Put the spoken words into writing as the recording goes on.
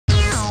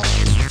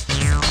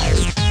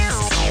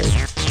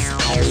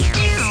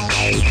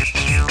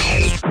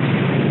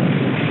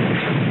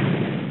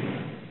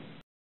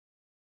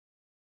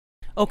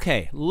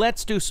Okay,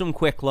 let's do some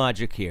quick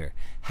logic here.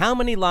 How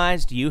many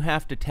lies do you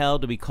have to tell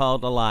to be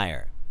called a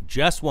liar?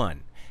 Just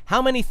one.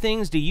 How many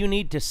things do you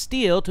need to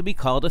steal to be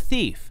called a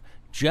thief?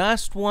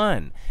 Just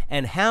one.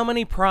 And how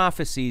many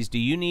prophecies do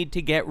you need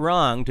to get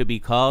wrong to be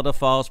called a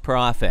false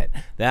prophet?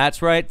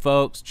 That's right,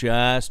 folks,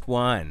 just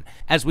one.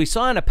 As we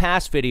saw in a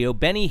past video,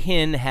 Benny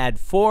Hinn had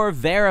 4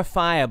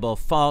 verifiable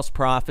false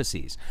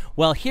prophecies.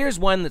 Well, here's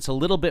one that's a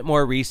little bit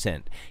more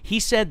recent. He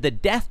said the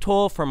death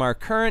toll from our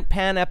current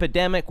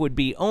pan-epidemic would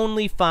be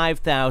only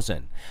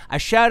 5,000. A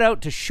shout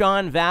out to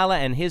Sean Valla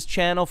and his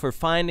channel for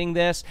finding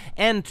this,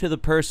 and to the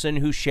person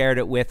who shared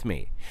it with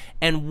me.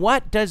 And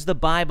what does the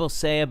Bible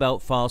say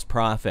about false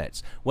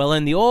prophets? Well,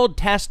 in the Old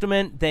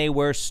Testament, they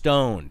were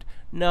stoned.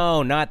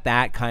 No, not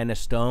that kind of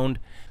stoned.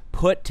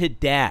 Put to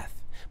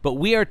death. But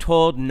we are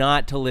told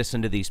not to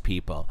listen to these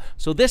people.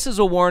 So this is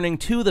a warning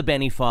to the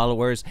Benny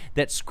followers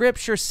that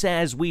Scripture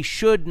says we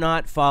should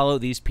not follow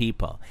these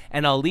people.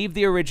 And I'll leave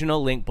the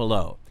original link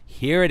below.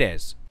 Here it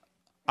is.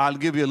 I'll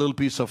give you a little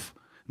piece of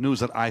news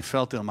that I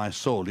felt in my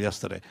soul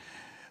yesterday.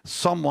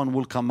 Someone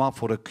will come up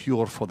for a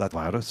cure for that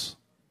virus.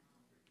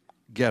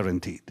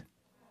 Guaranteed.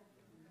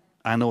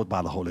 I know it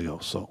by the Holy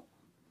Ghost, so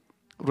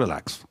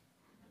relax.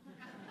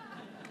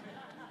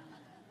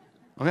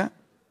 Okay?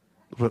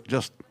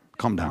 Just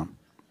calm down.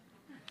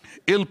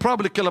 It'll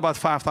probably kill about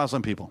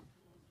 5,000 people.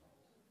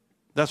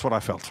 That's what I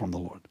felt from the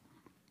Lord.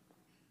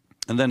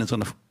 And then it's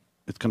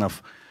gonna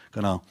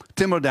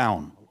timber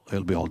down.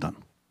 It'll be all done.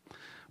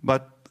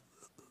 But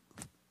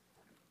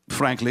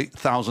frankly,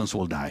 thousands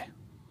will die.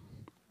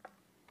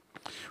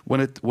 When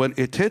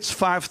it hits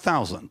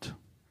 5,000,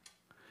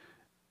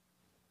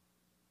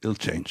 it'll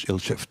change, it'll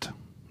shift.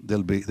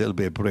 There'll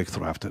be a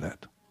breakthrough after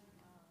that.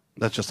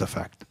 That's just a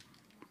fact.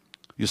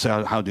 You say,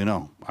 how do you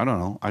know? I don't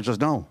know. I just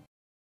know.